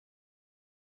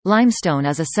Limestone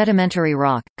is a sedimentary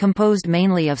rock, composed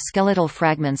mainly of skeletal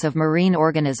fragments of marine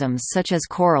organisms such as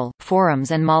coral,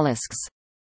 forams and mollusks.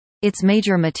 Its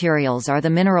major materials are the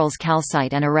minerals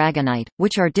calcite and aragonite,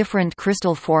 which are different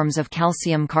crystal forms of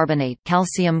calcium carbonate.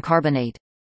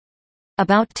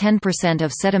 About 10%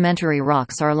 of sedimentary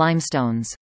rocks are limestones.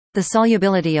 The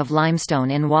solubility of limestone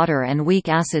in water and weak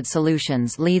acid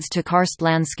solutions leads to karst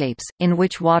landscapes, in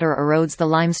which water erodes the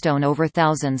limestone over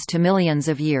thousands to millions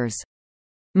of years.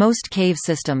 Most cave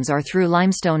systems are through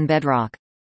limestone bedrock.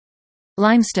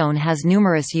 Limestone has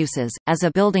numerous uses, as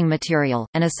a building material,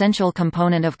 an essential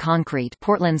component of concrete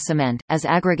Portland cement, as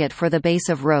aggregate for the base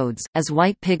of roads, as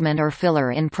white pigment or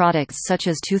filler in products such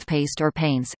as toothpaste or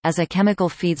paints, as a chemical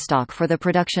feedstock for the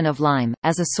production of lime,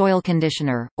 as a soil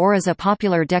conditioner, or as a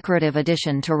popular decorative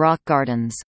addition to rock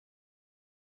gardens.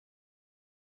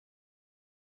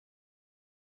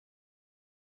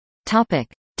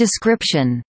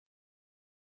 Description.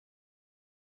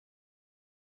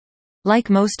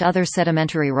 Like most other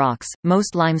sedimentary rocks,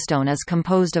 most limestone is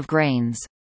composed of grains.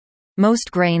 Most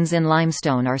grains in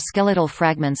limestone are skeletal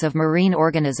fragments of marine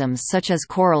organisms such as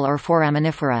coral or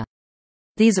foraminifera.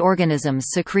 These organisms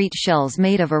secrete shells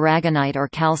made of aragonite or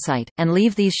calcite, and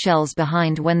leave these shells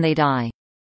behind when they die.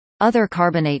 Other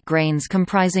carbonate grains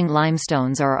comprising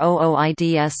limestones are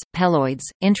ooids, pelloids,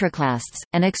 intraclasts,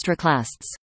 and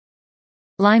extraclasts.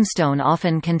 Limestone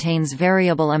often contains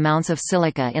variable amounts of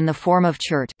silica in the form of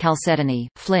chert, chalcedony,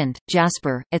 flint,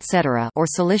 jasper, etc., or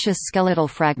siliceous skeletal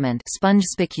fragment, sponge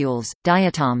spicules,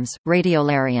 diatoms,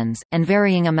 radiolarians, and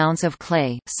varying amounts of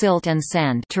clay, silt and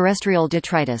sand, terrestrial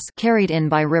detritus, carried in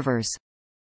by rivers.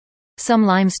 Some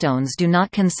limestones do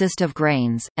not consist of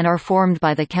grains, and are formed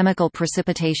by the chemical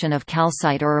precipitation of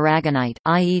calcite or aragonite,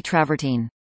 i.e. travertine.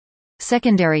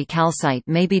 Secondary calcite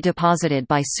may be deposited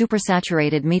by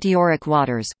supersaturated meteoric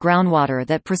waters, groundwater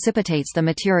that precipitates the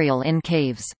material in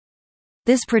caves.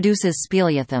 This produces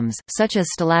speleothems, such as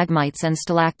stalagmites and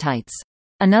stalactites.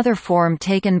 Another form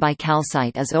taken by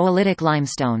calcite is oolitic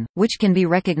limestone, which can be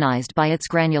recognized by its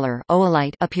granular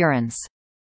oolite appearance.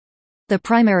 The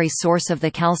primary source of the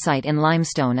calcite in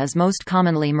limestone is most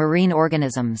commonly marine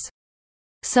organisms.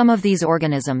 Some of these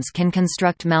organisms can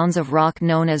construct mounds of rock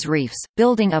known as reefs,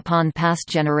 building upon past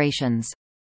generations.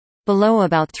 Below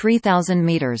about 3,000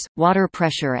 meters, water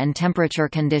pressure and temperature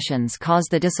conditions cause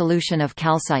the dissolution of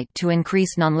calcite to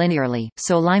increase nonlinearly,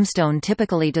 so limestone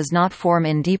typically does not form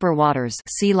in deeper waters.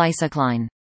 See lysocline.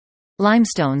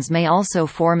 Limestones may also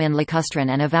form in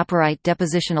lacustrine and evaporite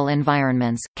depositional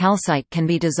environments. Calcite can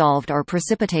be dissolved or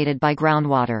precipitated by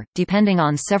groundwater, depending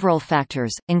on several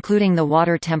factors, including the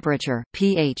water temperature,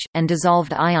 pH, and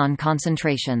dissolved ion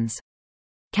concentrations.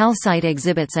 Calcite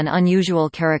exhibits an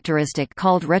unusual characteristic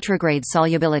called retrograde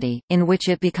solubility, in which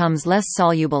it becomes less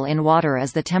soluble in water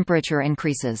as the temperature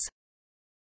increases.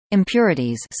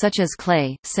 Impurities such as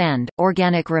clay, sand,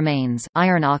 organic remains,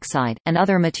 iron oxide, and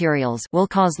other materials will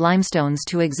cause limestones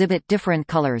to exhibit different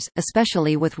colors,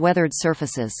 especially with weathered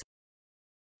surfaces.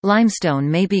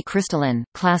 Limestone may be crystalline,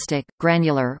 clastic,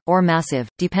 granular, or massive,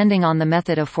 depending on the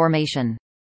method of formation.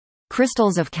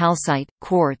 Crystals of calcite,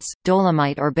 quartz,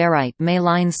 dolomite or barite may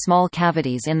line small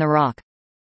cavities in the rock.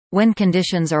 When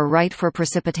conditions are right for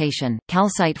precipitation,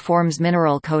 calcite forms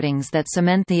mineral coatings that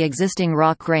cement the existing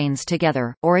rock grains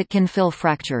together, or it can fill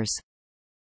fractures.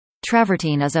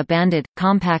 Travertine is a banded,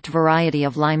 compact variety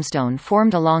of limestone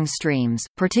formed along streams,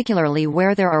 particularly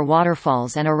where there are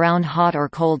waterfalls and around hot or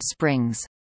cold springs.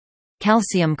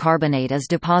 Calcium carbonate is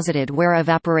deposited where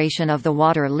evaporation of the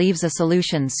water leaves a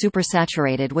solution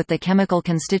supersaturated with the chemical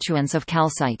constituents of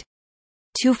calcite.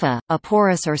 Tufa, a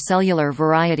porous or cellular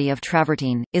variety of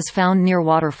travertine, is found near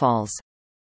waterfalls.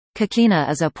 Coquina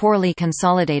is a poorly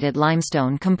consolidated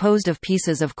limestone composed of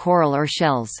pieces of coral or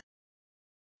shells.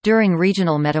 During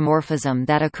regional metamorphism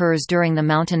that occurs during the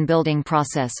mountain building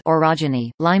process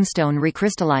orogeny, limestone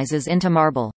recrystallizes into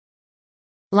marble.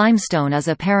 Limestone is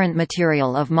a parent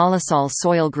material of mollisol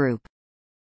soil group.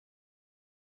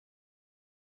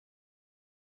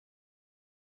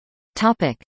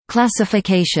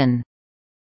 Classification.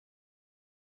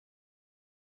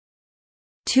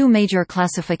 Two major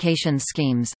classification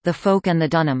schemes, the Folk and the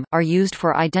Dunham, are used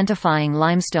for identifying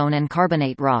limestone and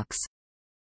carbonate rocks.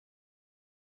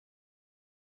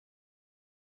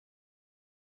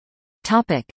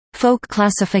 Folk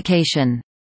classification.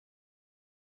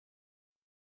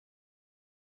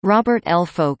 Robert L.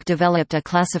 Folk developed a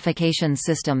classification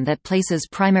system that places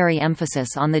primary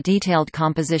emphasis on the detailed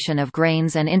composition of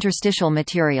grains and interstitial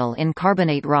material in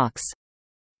carbonate rocks.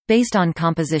 Based on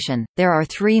composition, there are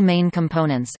three main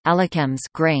components: allochems,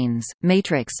 grains;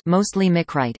 matrix, mostly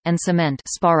micrite; and cement,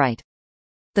 sparite.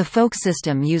 The folk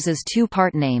system uses two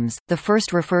part names, the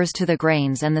first refers to the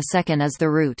grains and the second is the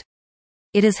root.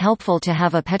 It is helpful to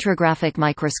have a petrographic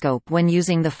microscope when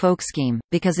using the folk scheme,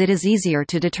 because it is easier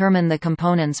to determine the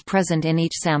components present in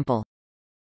each sample.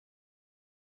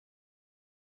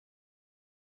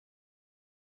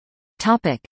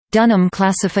 Dunham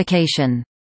classification.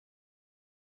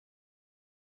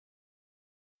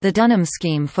 The Dunham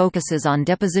scheme focuses on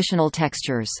depositional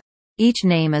textures. Each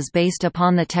name is based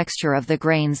upon the texture of the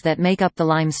grains that make up the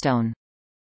limestone.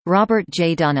 Robert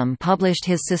J. Dunham published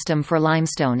his system for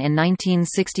limestone in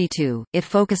 1962. It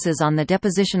focuses on the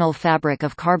depositional fabric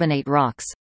of carbonate rocks.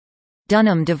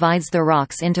 Dunham divides the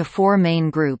rocks into four main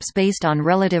groups based on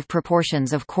relative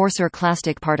proportions of coarser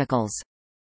clastic particles.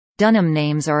 Dunham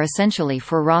names are essentially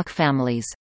for rock families.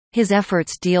 His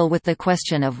efforts deal with the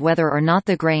question of whether or not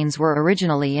the grains were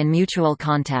originally in mutual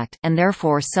contact, and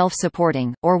therefore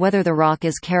self-supporting, or whether the rock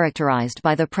is characterized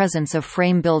by the presence of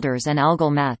frame builders and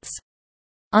algal mats.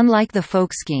 Unlike the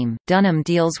folk scheme, Dunham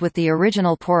deals with the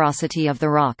original porosity of the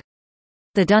rock.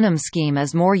 The Dunham scheme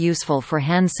is more useful for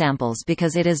hand samples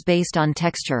because it is based on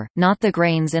texture, not the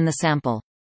grains in the sample.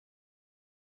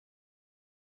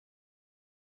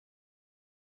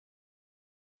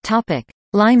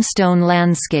 Limestone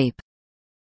landscape.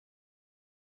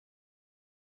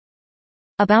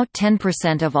 About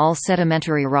 10% of all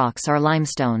sedimentary rocks are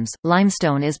limestones.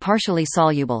 Limestone is partially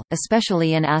soluble,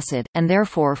 especially in acid, and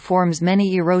therefore forms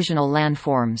many erosional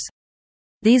landforms.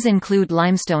 These include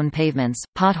limestone pavements,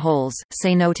 potholes,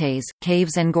 cenotes,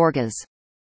 caves and gorges.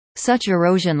 Such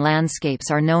erosion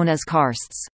landscapes are known as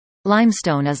karsts.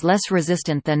 Limestone is less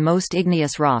resistant than most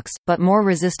igneous rocks, but more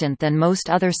resistant than most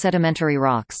other sedimentary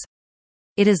rocks.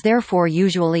 It is therefore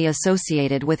usually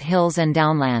associated with hills and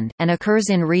downland, and occurs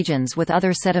in regions with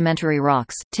other sedimentary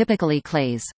rocks, typically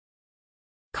clays.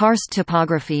 Karst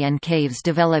topography and caves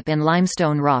develop in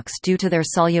limestone rocks due to their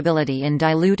solubility in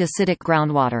dilute acidic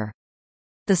groundwater.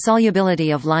 The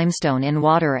solubility of limestone in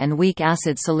water and weak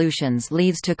acid solutions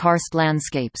leads to karst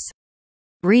landscapes.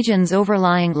 Regions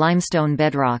overlying limestone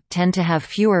bedrock tend to have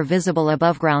fewer visible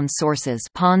above-ground sources,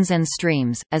 ponds and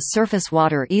streams, as surface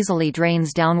water easily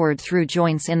drains downward through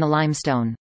joints in the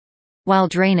limestone. While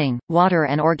draining, water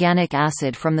and organic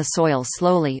acid from the soil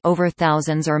slowly, over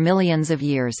thousands or millions of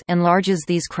years, enlarges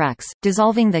these cracks,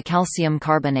 dissolving the calcium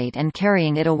carbonate and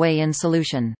carrying it away in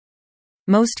solution.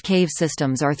 Most cave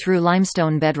systems are through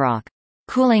limestone bedrock.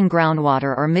 Cooling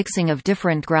groundwater or mixing of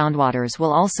different groundwaters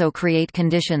will also create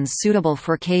conditions suitable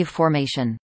for cave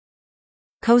formation.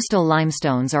 Coastal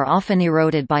limestones are often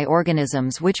eroded by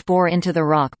organisms which bore into the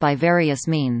rock by various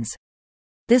means.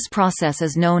 This process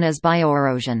is known as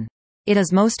bioerosion. It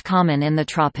is most common in the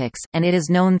tropics, and it is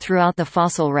known throughout the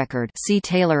fossil record. See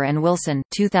Taylor and Wilson,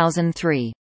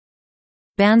 2003.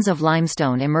 Bands of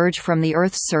limestone emerge from the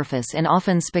Earth's surface in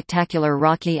often spectacular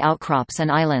rocky outcrops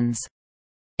and islands.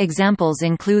 Examples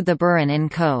include the Burren in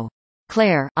Co.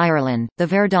 Clare, Ireland, the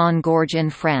Verdon Gorge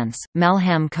in France,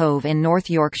 Malham Cove in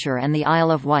North Yorkshire and the Isle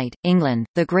of Wight, England,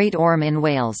 the Great Orme in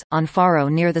Wales, on Faro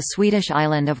near the Swedish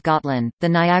island of Gotland, the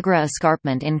Niagara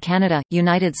Escarpment in Canada,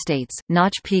 United States,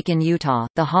 Notch Peak in Utah,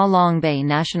 the Ha Long Bay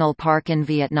National Park in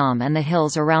Vietnam and the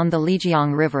hills around the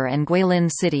Lijiang River and Guilin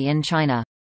City in China.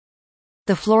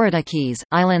 The Florida Keys,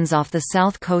 islands off the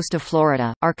south coast of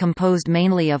Florida, are composed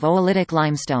mainly of oolitic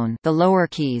limestone, the Lower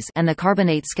Keys, and the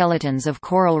carbonate skeletons of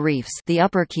coral reefs, the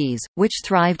Upper Keys, which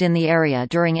thrived in the area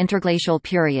during interglacial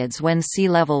periods when sea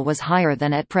level was higher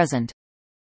than at present.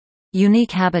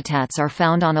 Unique habitats are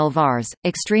found on ulvars,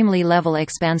 extremely level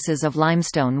expanses of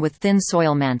limestone with thin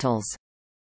soil mantles.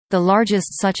 The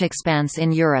largest such expanse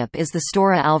in Europe is the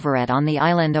Stora Alvaret on the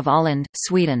island of Åland,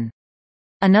 Sweden.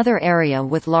 Another area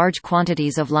with large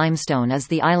quantities of limestone is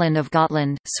the island of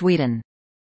Gotland, Sweden.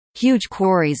 Huge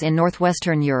quarries in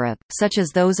northwestern Europe, such as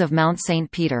those of Mount St.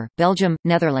 Peter, Belgium,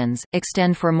 Netherlands,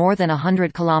 extend for more than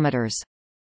 100 kilometers.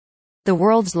 The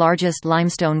world's largest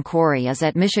limestone quarry is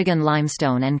at Michigan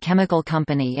Limestone and Chemical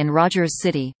Company in Rogers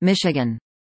City, Michigan.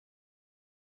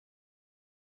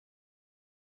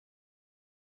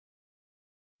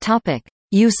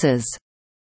 Uses.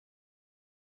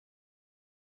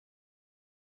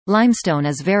 Limestone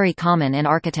is very common in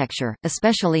architecture,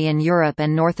 especially in Europe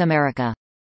and North America.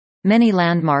 Many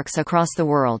landmarks across the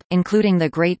world, including the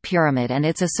Great Pyramid and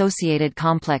its associated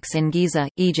complex in Giza,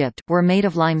 Egypt, were made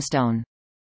of limestone.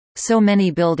 So many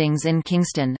buildings in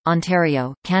Kingston,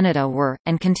 Ontario, Canada were,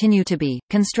 and continue to be,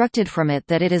 constructed from it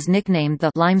that it is nicknamed the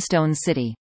Limestone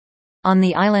City. On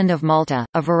the island of Malta,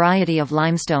 a variety of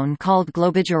limestone called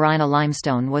Globigerina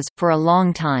limestone was, for a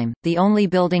long time, the only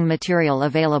building material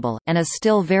available, and is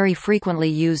still very frequently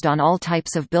used on all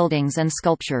types of buildings and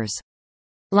sculptures.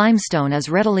 Limestone is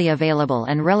readily available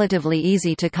and relatively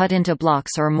easy to cut into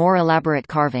blocks or more elaborate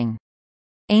carving.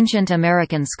 Ancient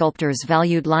American sculptors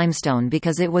valued limestone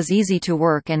because it was easy to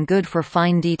work and good for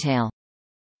fine detail.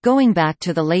 Going back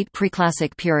to the late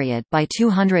Preclassic period, by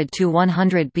 200 to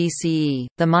 100 BCE,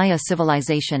 the Maya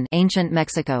civilization, ancient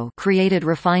Mexico, created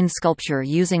refined sculpture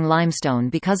using limestone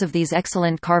because of these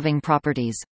excellent carving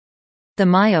properties. The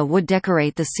Maya would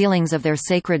decorate the ceilings of their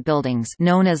sacred buildings,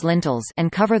 known as lintels,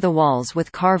 and cover the walls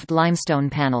with carved limestone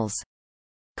panels.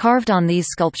 Carved on these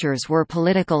sculptures were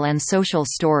political and social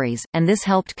stories, and this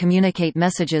helped communicate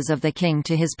messages of the king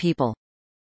to his people.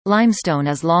 Limestone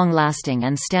is long-lasting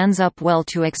and stands up well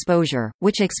to exposure,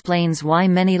 which explains why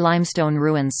many limestone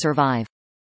ruins survive.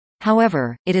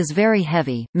 However, it is very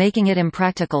heavy, making it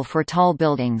impractical for tall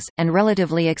buildings, and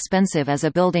relatively expensive as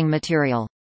a building material.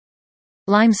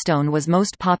 Limestone was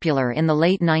most popular in the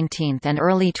late 19th and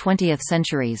early 20th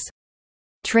centuries.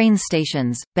 Train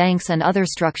stations, banks and other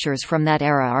structures from that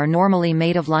era are normally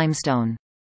made of limestone.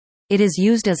 It is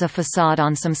used as a facade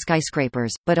on some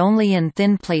skyscrapers, but only in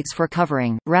thin plates for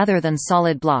covering, rather than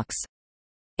solid blocks.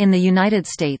 In the United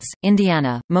States,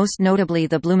 Indiana, most notably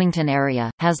the Bloomington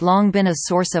area, has long been a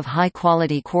source of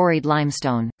high-quality quarried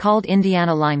limestone, called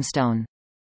Indiana limestone.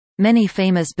 Many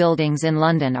famous buildings in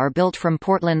London are built from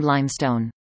Portland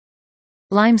limestone.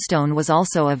 Limestone was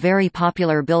also a very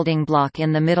popular building block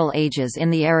in the Middle Ages in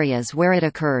the areas where it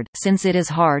occurred, since it is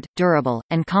hard, durable,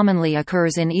 and commonly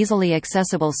occurs in easily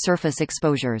accessible surface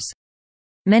exposures.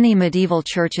 Many medieval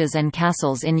churches and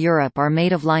castles in Europe are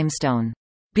made of limestone.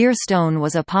 Beer stone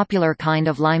was a popular kind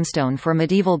of limestone for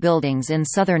medieval buildings in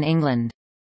southern England.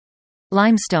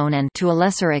 Limestone and, to a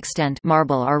lesser extent,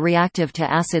 marble are reactive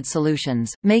to acid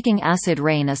solutions, making acid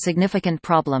rain a significant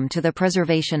problem to the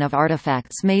preservation of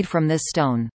artifacts made from this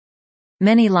stone.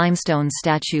 Many limestone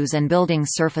statues and building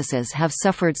surfaces have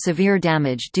suffered severe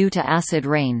damage due to acid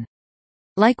rain.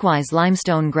 Likewise,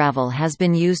 limestone gravel has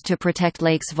been used to protect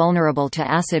lakes vulnerable to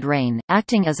acid rain,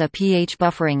 acting as a pH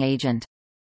buffering agent.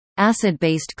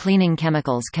 Acid-based cleaning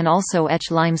chemicals can also etch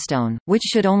limestone, which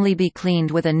should only be cleaned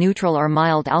with a neutral or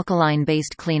mild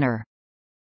alkaline-based cleaner.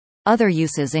 Other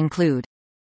uses include: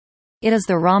 it is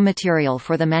the raw material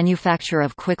for the manufacture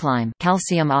of quicklime,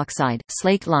 calcium oxide,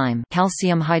 slaked lime,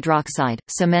 calcium hydroxide,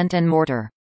 cement and mortar.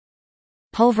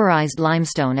 Pulverized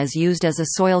limestone is used as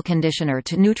a soil conditioner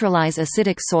to neutralize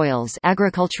acidic soils,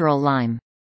 agricultural lime.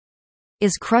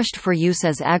 Is crushed for use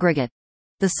as aggregate,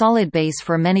 the solid base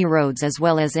for many roads as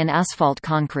well as in asphalt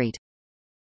concrete.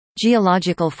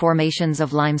 Geological formations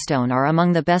of limestone are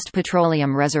among the best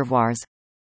petroleum reservoirs.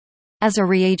 As a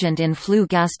reagent in flue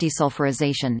gas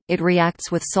desulfurization, it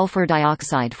reacts with sulfur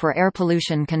dioxide for air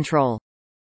pollution control.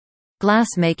 Glass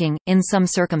making, in some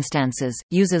circumstances,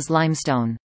 uses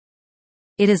limestone.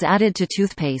 It is added to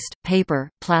toothpaste, paper,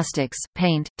 plastics,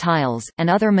 paint, tiles, and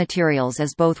other materials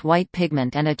as both white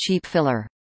pigment and a cheap filler.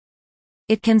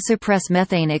 It can suppress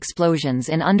methane explosions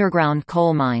in underground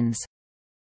coal mines.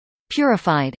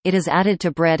 Purified, it is added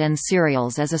to bread and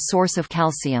cereals as a source of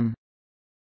calcium.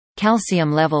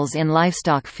 Calcium levels in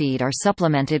livestock feed are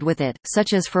supplemented with it,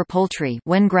 such as for poultry,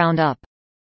 when ground up.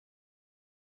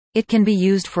 It can be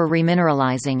used for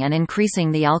remineralizing and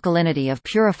increasing the alkalinity of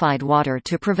purified water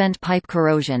to prevent pipe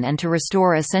corrosion and to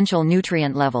restore essential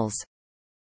nutrient levels.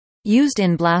 Used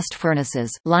in blast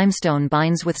furnaces, limestone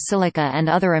binds with silica and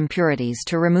other impurities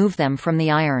to remove them from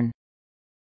the iron.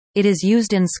 It is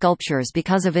used in sculptures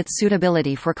because of its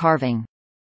suitability for carving.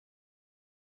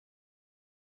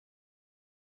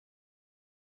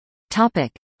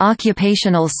 Topic: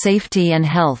 Occupational safety and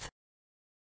health.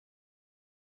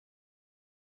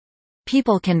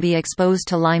 People can be exposed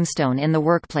to limestone in the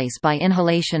workplace by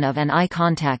inhalation of and eye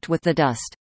contact with the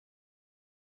dust.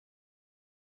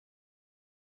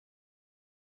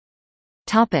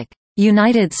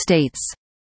 United States.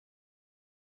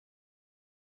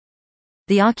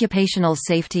 The Occupational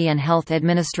Safety and Health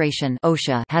Administration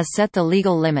 (OSHA) has set the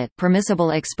legal limit,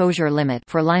 permissible exposure limit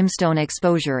for limestone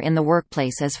exposure in the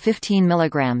workplace as 15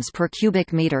 mg per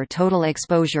cubic meter total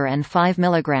exposure and 5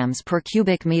 mg per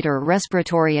cubic meter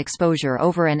respiratory exposure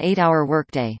over an 8-hour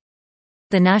workday.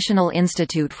 The National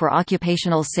Institute for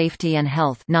Occupational Safety and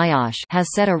Health (NIOSH) has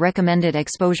set a recommended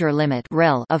exposure limit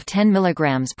of 10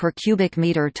 mg per cubic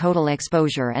meter total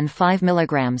exposure and 5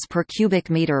 mg per cubic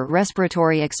meter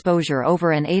respiratory exposure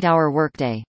over an 8-hour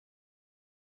workday.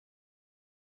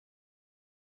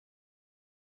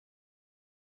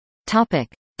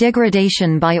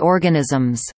 Degradation by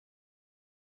organisms.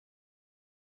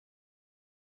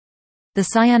 The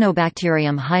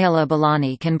cyanobacterium Hyela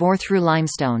balani can bore through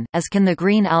limestone, as can the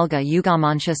green alga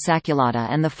Eugomontia saculata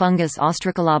and the fungus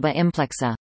Ostracolaba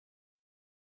implexa.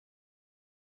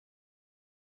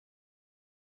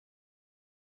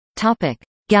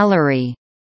 Gallery.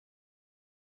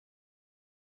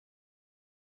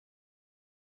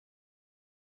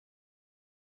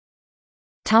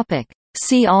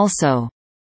 See also: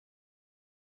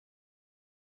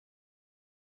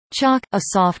 chalk, a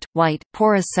soft, white,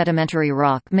 porous sedimentary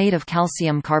rock made of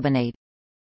calcium carbonate.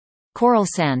 Coral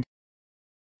sand.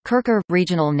 Kirker –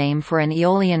 regional name for an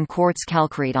Aeolian quartz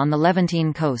calcrete on the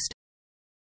Levantine coast.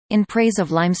 In praise of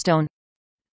limestone.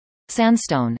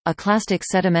 Sandstone, a clastic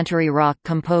sedimentary rock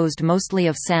composed mostly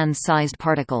of sand-sized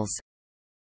particles.